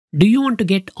Do you want to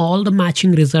get all the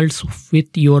matching results with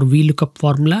your VLOOKUP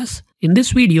formulas? In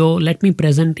this video, let me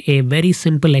present a very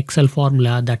simple Excel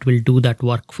formula that will do that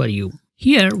work for you.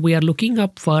 Here we are looking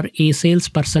up for a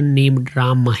salesperson named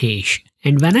Ram Mahesh.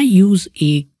 And when I use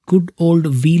a good old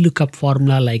VLOOKUP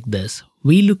formula like this,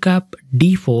 VLOOKUP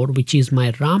D4, which is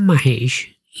my Ram Mahesh,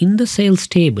 in the sales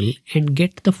table and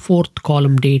get the fourth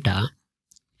column data,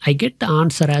 I get the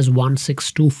answer as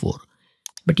 1624.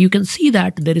 But you can see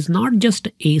that there is not just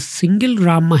a single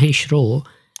Ram Mahesh row,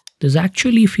 there's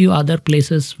actually a few other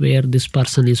places where this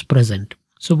person is present.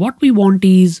 So what we want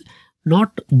is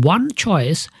not one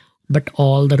choice, but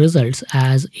all the results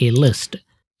as a list,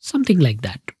 something like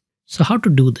that. So how to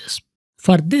do this?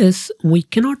 For this, we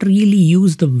cannot really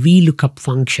use the VLOOKUP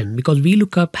function because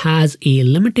VLOOKUP has a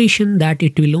limitation that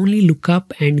it will only look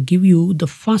up and give you the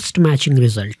first matching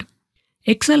result.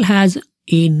 Excel has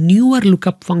a newer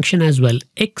lookup function as well,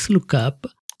 XLOOKUP,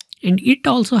 and it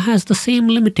also has the same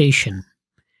limitation.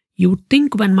 You would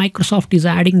think when Microsoft is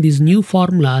adding these new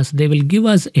formulas, they will give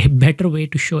us a better way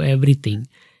to show everything,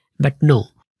 but no.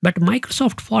 But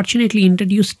Microsoft fortunately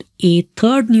introduced a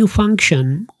third new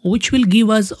function which will give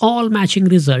us all matching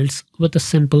results with a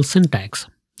simple syntax.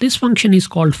 This function is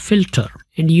called filter,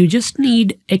 and you just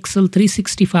need Excel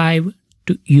 365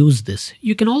 to use this.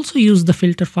 You can also use the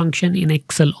filter function in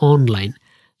Excel Online.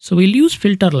 So we'll use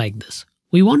filter like this.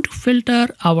 We want to filter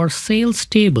our sales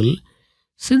table.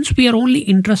 Since we are only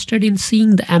interested in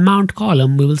seeing the amount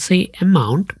column, we will say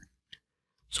amount.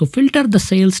 So filter the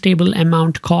sales table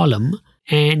amount column.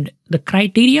 And the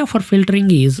criteria for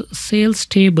filtering is sales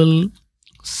table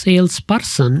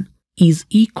salesperson is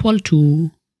equal to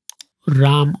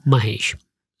Ram Mahesh.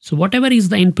 So whatever is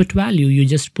the input value, you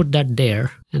just put that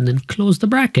there and then close the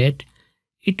bracket.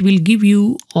 It will give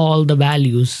you all the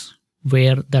values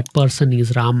where that person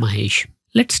is Ram Mahesh.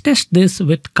 Let's test this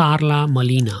with Carla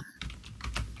Molina.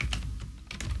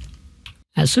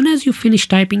 As soon as you finish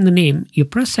typing the name, you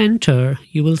press enter,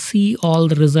 you will see all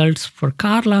the results for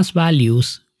Carla's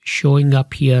values showing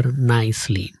up here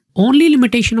nicely. Only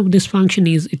limitation of this function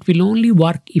is it will only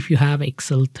work if you have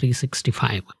Excel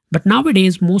 365. But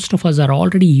nowadays, most of us are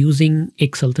already using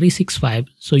Excel 365,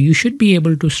 so you should be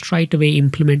able to straight away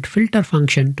implement filter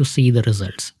function to see the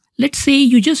results. Let's say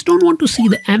you just don't want to see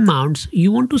the amounts,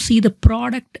 you want to see the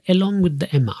product along with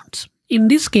the amounts. In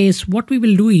this case, what we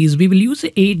will do is we will use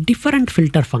a different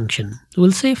filter function.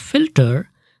 We'll say filter.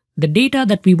 The data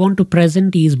that we want to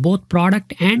present is both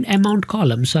product and amount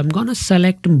columns. So I'm going to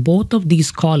select both of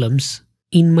these columns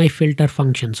in my filter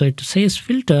function. So it says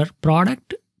filter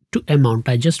product to amount.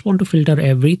 I just want to filter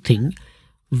everything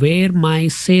where my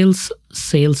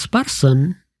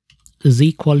salesperson is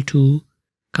equal to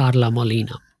Carla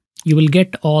Molina. You will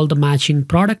get all the matching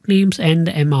product names and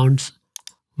the amounts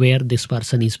where this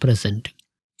person is present.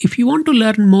 If you want to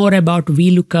learn more about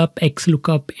VLOOKUP,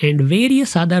 XLOOKUP, and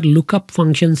various other lookup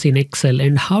functions in Excel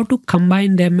and how to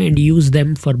combine them and use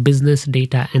them for business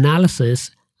data analysis,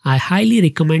 I highly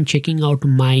recommend checking out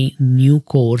my new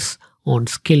course on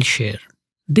Skillshare.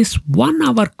 This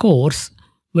 1-hour course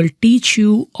will teach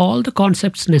you all the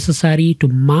concepts necessary to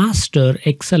master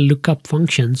Excel lookup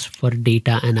functions for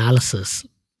data analysis.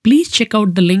 Please check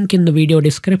out the link in the video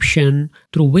description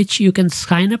through which you can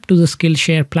sign up to the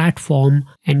Skillshare platform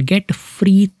and get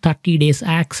free 30 days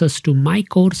access to my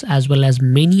course as well as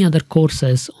many other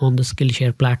courses on the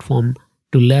Skillshare platform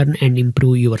to learn and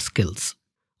improve your skills.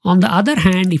 On the other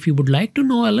hand, if you would like to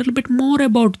know a little bit more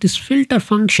about this filter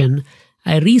function,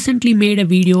 I recently made a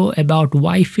video about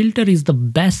why filter is the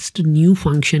best new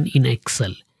function in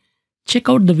Excel. Check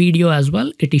out the video as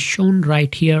well. It is shown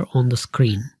right here on the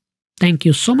screen. Thank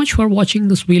you so much for watching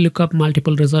this VLOOKUP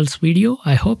multiple results video.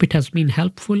 I hope it has been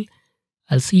helpful.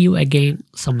 I'll see you again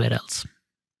somewhere else.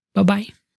 Bye-bye.